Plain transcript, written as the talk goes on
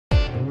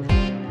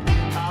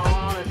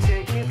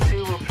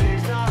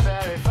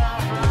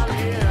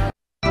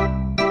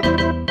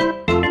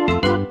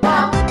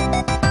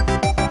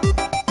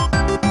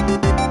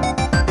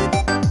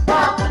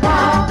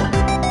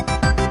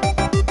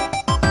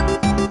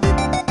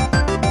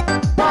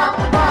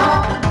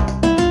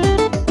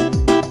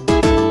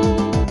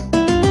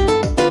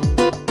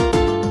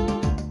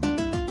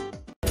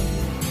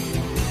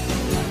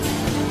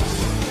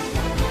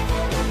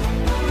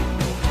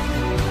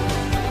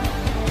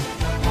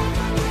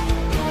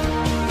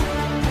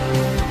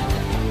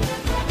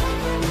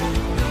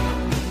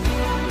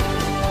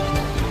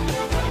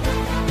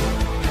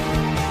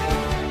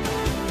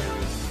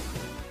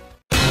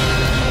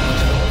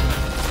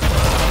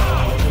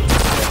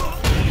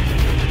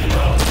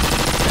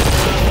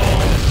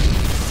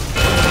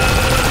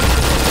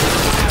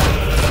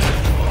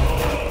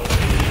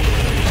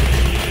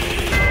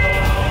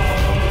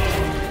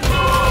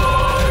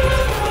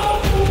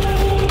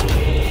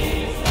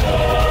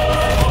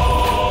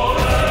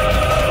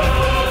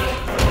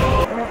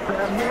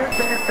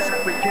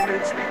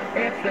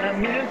the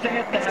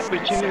music that we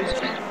choose.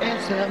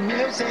 It's the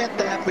music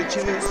that we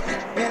choose.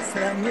 It's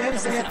the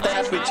music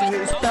that we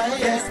choose.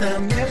 It's the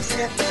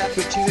music that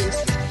we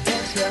choose.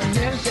 It's the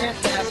music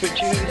that we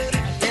choose.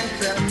 It's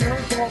the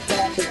music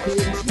that we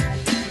choose.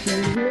 The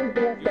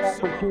music that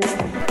we choose.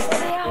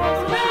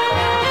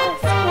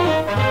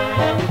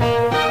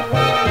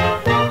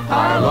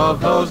 I love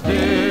those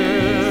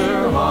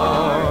dear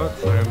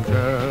hearts and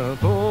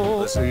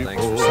gentle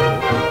people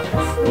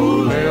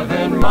who live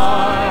in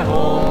my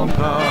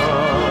hometown,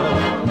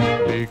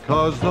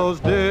 because those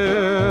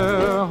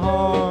dear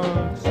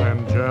hearts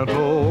and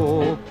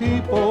gentle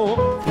people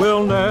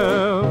will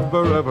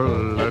never ever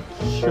let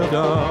you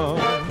down.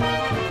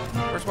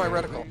 Where's my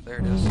reticle? There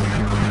it is.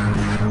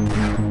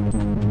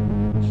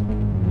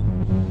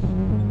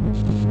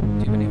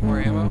 Do you need more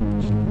ammo?